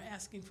help and are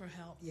asking for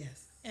help.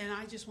 Yes. And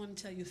I just want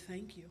to tell you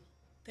thank you.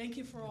 Thank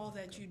you for all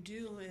that you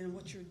do and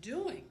what you're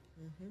doing.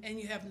 Mm-hmm. And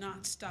you have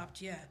not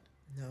stopped yet.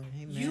 No.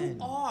 Amen. You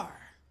are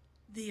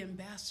the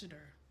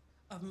ambassador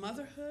of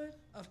motherhood,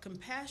 of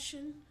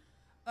compassion,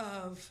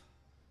 of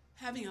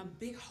having a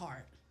big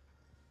heart.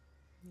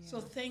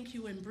 So thank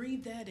you, and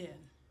breathe that in.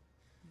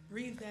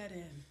 Breathe that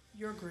in,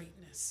 your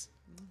greatness.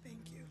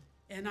 Thank you.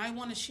 And I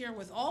want to share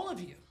with all of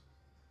you,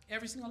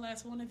 every single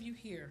last one of you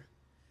here,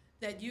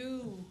 that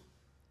you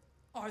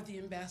are the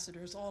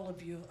ambassadors, all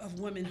of you, of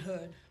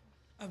womanhood,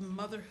 of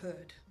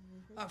motherhood,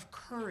 of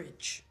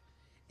courage.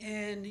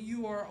 And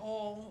you are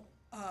all,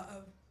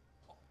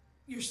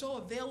 you're so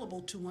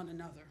available to one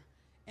another.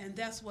 And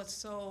that's what's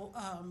so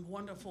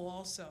wonderful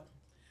also.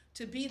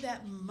 To be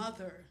that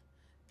mother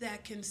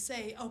that can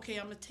say, okay,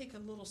 I'm going to take a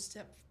little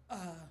step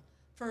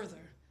further.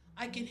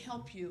 I can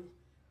help you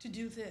to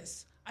do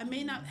this. I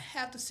may not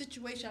have the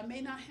situation. I may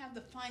not have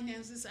the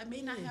finances. I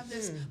may not have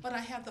this, but I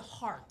have the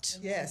heart.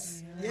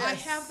 Yes. I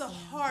have the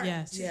heart to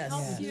Yes.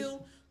 help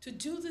you to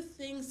do the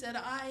things that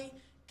I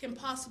can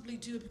possibly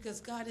do because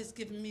God has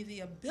given me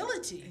the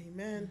ability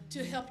Amen.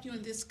 to help you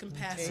in this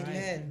capacity.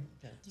 Amen.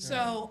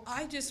 So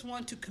I just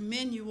want to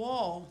commend you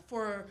all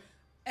for,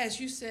 as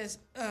you said,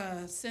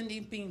 Cindy,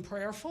 being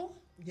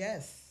prayerful,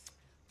 Yes.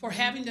 for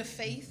having the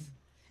faith,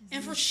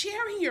 and for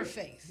sharing your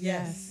faith.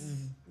 Yes.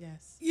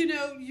 Yes. You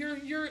know,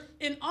 you're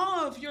in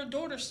awe of your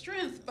daughter's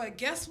strength, but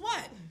guess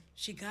what?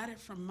 She got it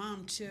from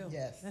mom too.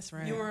 Yes. That's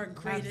right. You're a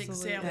great Absolutely.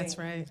 example. That's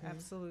right.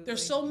 Absolutely.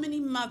 There's so many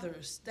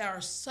mothers that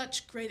are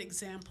such great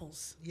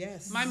examples.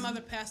 Yes. My mother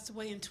passed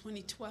away in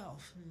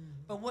 2012,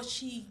 but what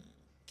she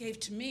gave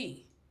to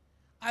me,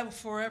 I will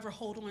forever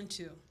hold on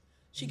to.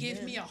 She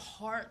gave me a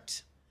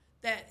heart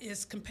that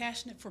is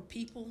compassionate for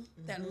people,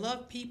 that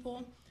love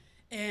people,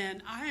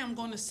 and I am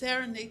going to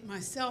serenade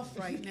myself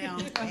right now.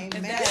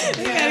 Amen.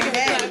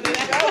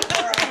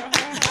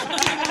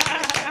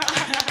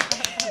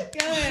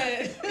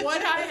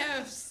 What I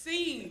have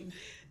seen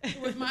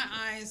with my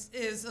eyes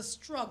is a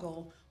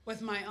struggle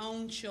with my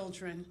own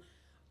children,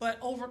 but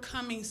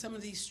overcoming some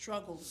of these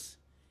struggles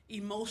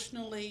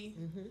emotionally,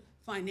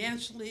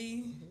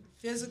 financially,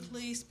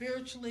 physically,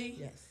 spiritually,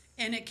 Yes.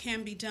 and it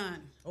can be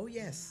done. Oh,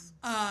 yes.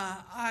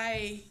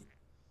 I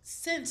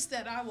sense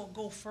that I will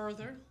go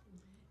further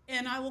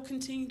and I will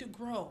continue to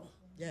grow.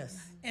 Yes.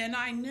 And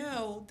I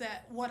know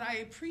that what I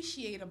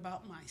appreciate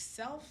about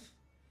myself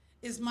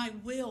is my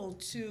will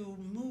to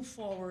move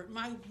forward,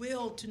 my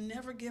will to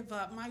never give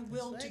up, my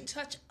will to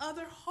touch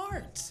other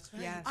hearts.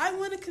 Yes. I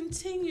want to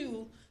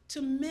continue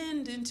to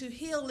mend and to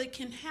heal. It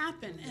can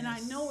happen, and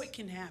I know it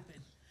can happen.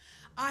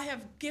 I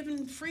have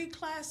given free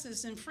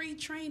classes and free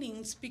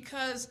trainings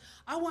because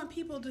I want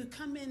people to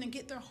come in and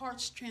get their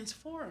hearts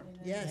transformed.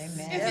 Yes.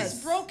 Amen. If Yes.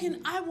 it's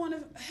broken, I want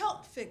to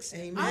help fix it.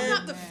 I'm Amen.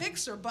 not the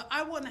fixer, but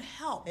I want to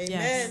help. Amen.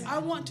 Yes. I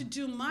want to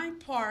do my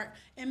part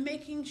in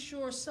making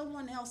sure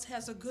someone else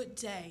has a good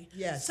day.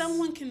 Yes.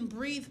 Someone can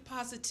breathe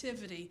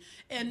positivity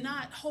and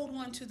not hold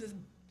on to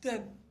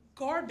the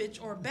garbage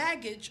or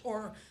baggage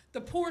or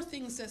the poor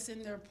things that's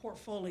in their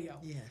portfolio.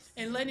 Yes.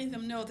 And letting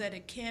them know that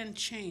it can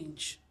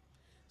change.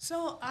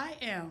 So I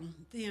am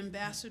the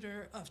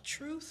ambassador of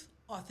truth,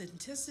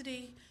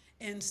 authenticity,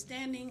 and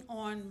standing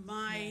on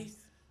my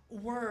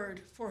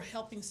word for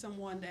helping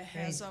someone that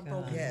has Praise a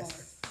broken God.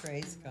 Yes.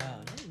 Praise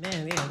God.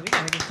 Man, yeah, we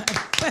gotta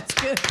get that's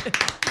good.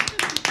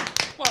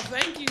 heart. Well,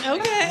 thank you.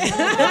 Okay.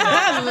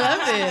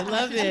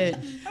 Love it.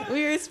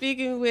 We are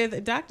speaking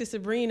with Dr.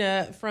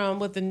 Sabrina from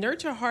with the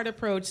Nurture Heart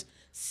Approach.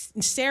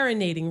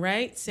 Serenading,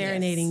 right?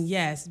 Serenading,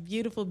 yes.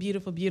 Beautiful,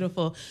 beautiful,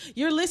 beautiful.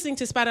 You're listening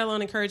to Spotlight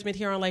on Encouragement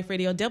here on Life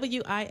Radio,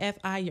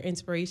 WIFI, your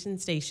inspiration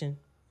station.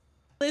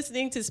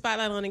 Listening to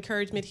Spotlight on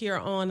Encouragement here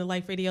on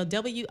Life Radio,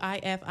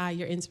 WIFI,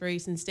 your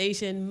inspiration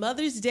station,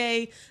 Mother's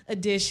Day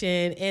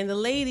edition. And the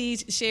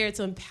ladies shared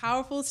some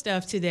powerful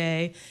stuff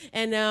today.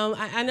 And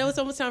I know it's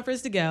almost time for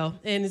us to go.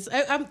 And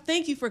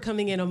thank you for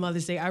coming in on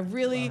Mother's Day. I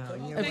really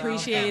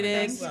appreciate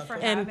it. Thank you for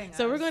And having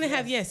so us. we're going to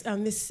have,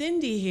 Miss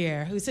Cindy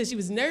here, who said she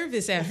was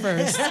nervous at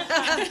first.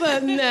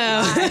 But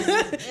no.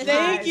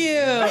 Thank you.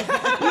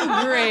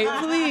 You're great.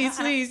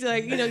 Please,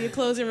 your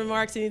closing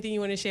remarks, anything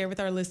you want to share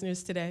with our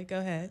listeners today. Go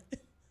ahead.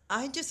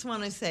 I just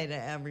want to say to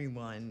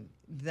everyone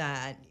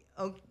that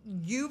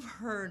you've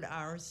heard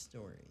our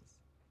stories,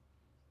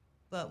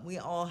 but we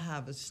all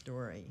have a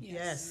story.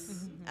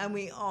 Yes. And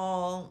we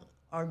all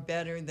are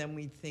better than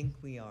we think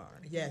we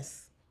are.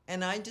 Yes.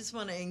 And I just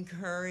want to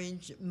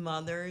encourage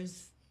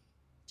mothers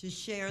to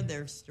share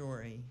their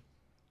story.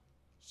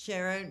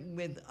 Share it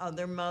with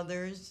other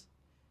mothers.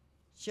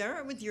 Share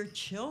it with your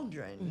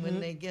children when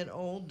they get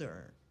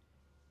older,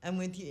 and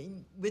with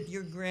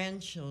your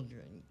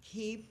grandchildren.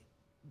 Keep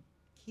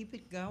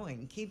it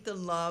going. Keep the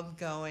love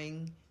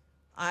going.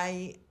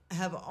 I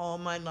have all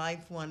my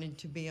life wanted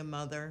to be a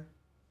mother,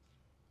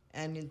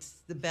 and it's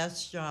the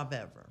best job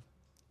ever.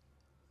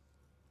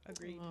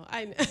 Agreed. Oh,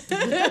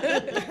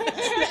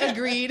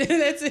 Agreed.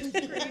 That's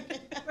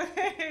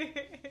it.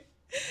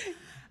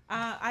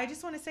 I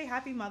just want to say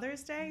Happy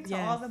Mother's Day to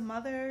Yes. all the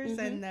mothers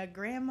and the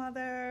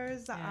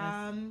grandmothers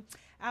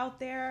out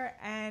there.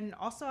 And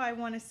also I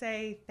want to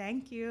say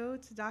thank you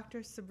to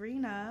Dr.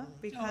 Sabrina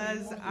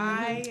because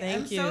I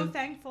am Thank so you.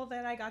 thankful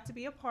that I got to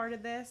be a part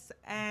of this.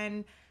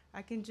 And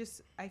I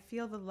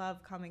feel the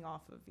love coming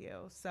off of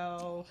you.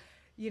 So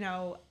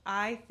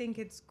I think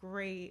it's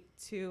great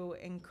to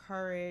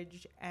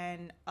encourage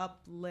and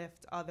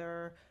uplift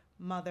other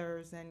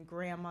mothers and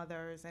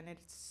grandmothers, and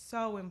it's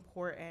so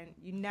important.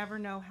 You never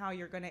know how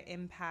you're going to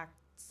impact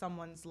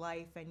someone's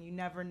life, and you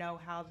never know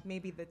how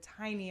maybe the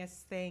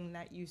tiniest thing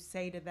that you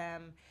say to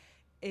them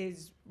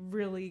is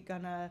really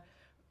going to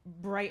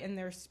brighten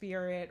their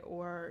spirit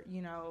or,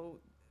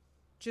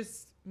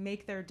 just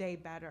make their day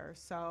better.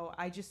 So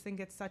I just think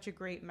it's such a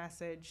great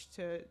message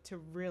to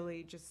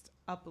really just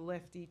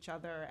uplift each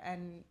other.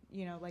 And,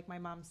 like my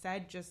mom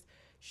said, just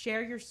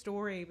share your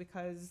story,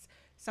 because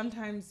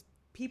sometimes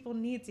people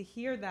need to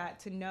hear that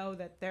to know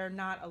that they're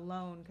not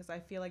alone. Because I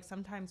feel like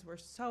sometimes we're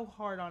so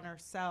hard on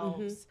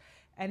ourselves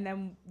and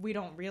then we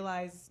don't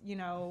realize,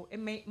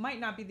 it might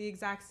not be the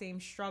exact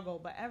same struggle,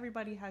 but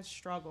everybody has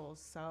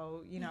struggles.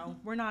 So,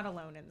 we're not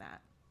alone in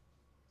that.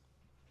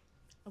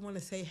 I want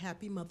to say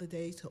Happy Mother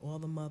Day to all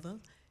the mother,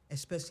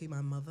 especially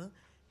my mother.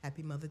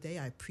 Happy Mother Day.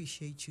 I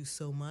appreciate you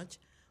so much.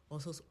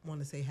 Also want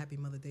to say Happy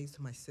Mother Day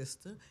to my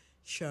sister,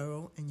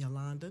 Cheryl and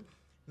Yolanda.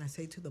 And I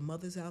say to the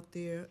mothers out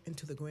there and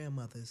to the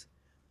grandmothers,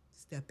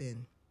 step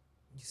in.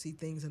 You see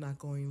things are not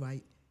going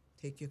right,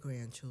 take your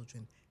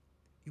grandchildren.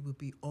 You will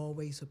be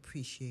always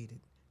appreciated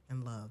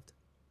and loved.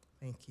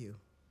 Thank you.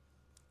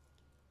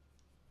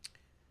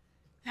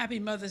 Happy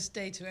Mother's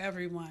Day to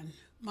everyone.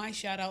 My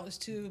shout out is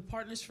to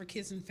Partners for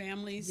Kids and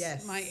Families,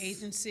 my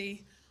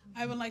agency.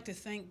 I would like to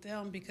thank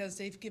them because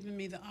they've given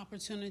me the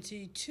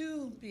opportunity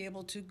to be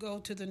able to go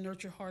to the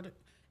Nurture Heart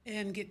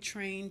and get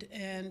trained,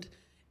 and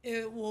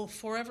it will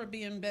forever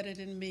be embedded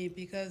in me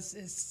because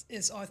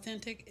it's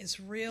authentic,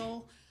 it's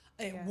real,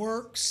 it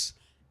works,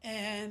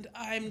 and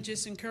I'm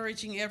just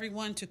encouraging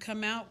everyone to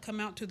come out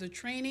to the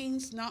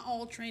trainings. Not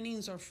all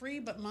trainings are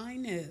free, but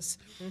mine is.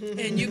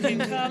 And you can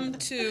come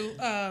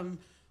to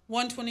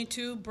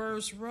 122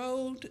 Burrs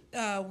Road.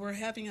 We're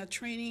having a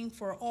training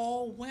for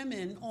all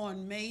women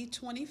on May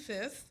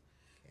 25th,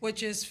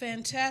 which is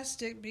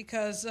fantastic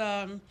because,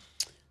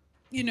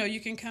 you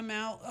can come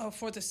out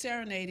for the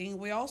serenading.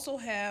 We also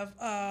have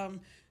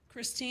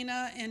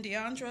Christina and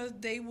Deandra.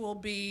 They will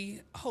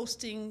be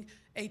hosting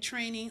a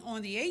training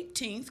on the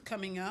 18th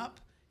coming up,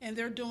 and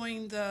they're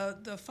doing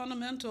the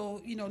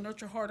fundamental,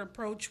 Nurture Heart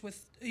approach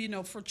with,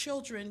 for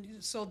children,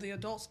 so the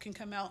adults can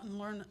come out and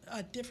learn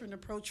a different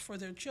approach for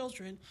their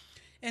children.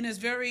 And it's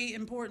very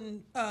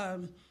important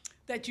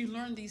that you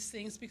learn these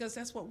things because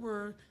that's what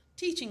we're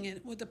teaching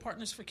it with the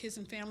Partners for Kids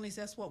and Families.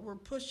 That's what we're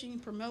pushing,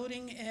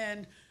 promoting,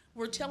 and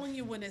we're telling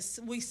you when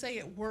we say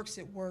it works,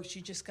 it works.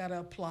 You just got to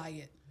apply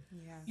it.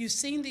 Yeah. You've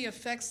seen the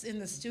effects in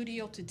the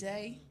studio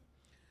today.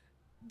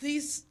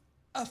 These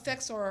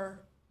effects are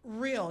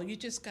real. You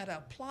just got to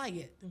apply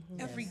it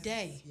every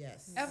day.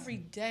 Yes. Every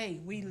day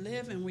we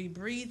live and we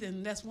breathe,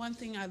 and that's one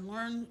thing I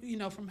learned,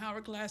 from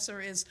Howard Glasser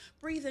is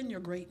breathe in your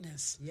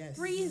greatness. Yes.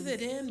 Breathe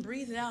it in,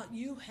 breathe it out.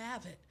 You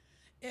have it.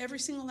 Every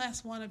single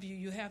last one of you,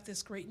 you have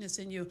this greatness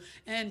in you.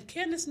 And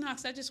Candace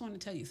Knox, I just want to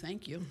tell you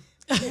thank you.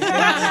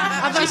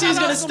 I thought she was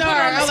going to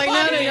start. I was like,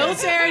 no, don't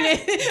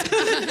serenade.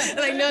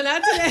 Like, no,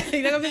 not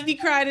today. You're not going to make me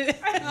cry today.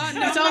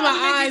 I saw my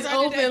eyes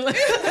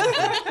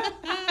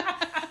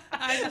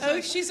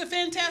open. She's a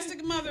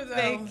fantastic mother, though.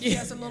 Thank you. She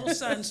has a little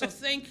son. So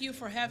thank you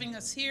for having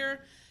us here.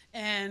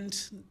 And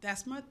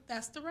that's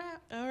the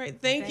wrap. All right.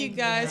 Thank you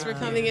guys for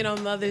coming in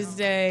on Mother's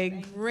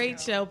Day.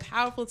 Great show.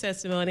 Powerful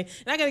testimony.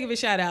 And I got to give a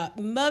shout out.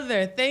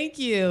 Mother, thank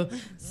you.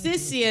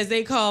 Sissy, as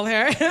they call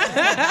her.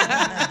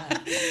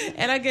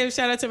 And I give a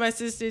shout out to my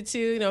sister,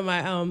 too.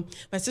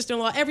 My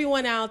sister-in-law,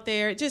 everyone out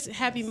there. Just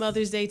happy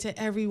Mother's Day to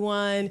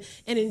everyone.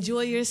 And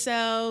enjoy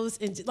yourselves.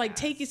 And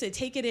take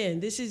it in.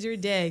 This is your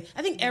day.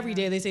 I think every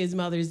day they say is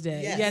Mother's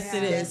Day. Yes,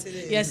 it is. Yes, it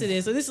is. Yes, it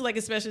is. So this is like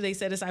a special day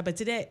set aside. But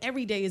today,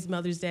 every day is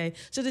Mother's Day.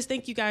 So just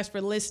thank you guys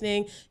for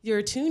listening.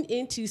 You're tuned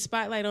into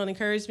Spotlight on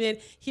Encouragement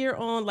here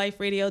on Life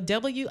Radio,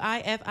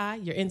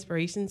 WIFI, your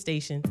inspiration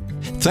station.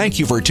 Thank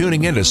you for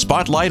tuning in to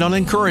Spotlight on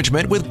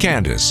Encouragement with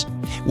Candace.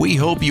 We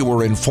hope you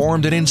were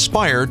informed and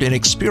inspired in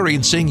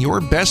experiencing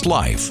your best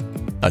life.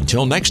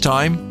 Until next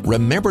time,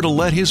 remember to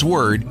let His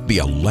Word be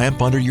a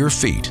lamp under your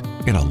feet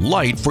and a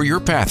light for your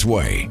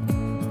pathway.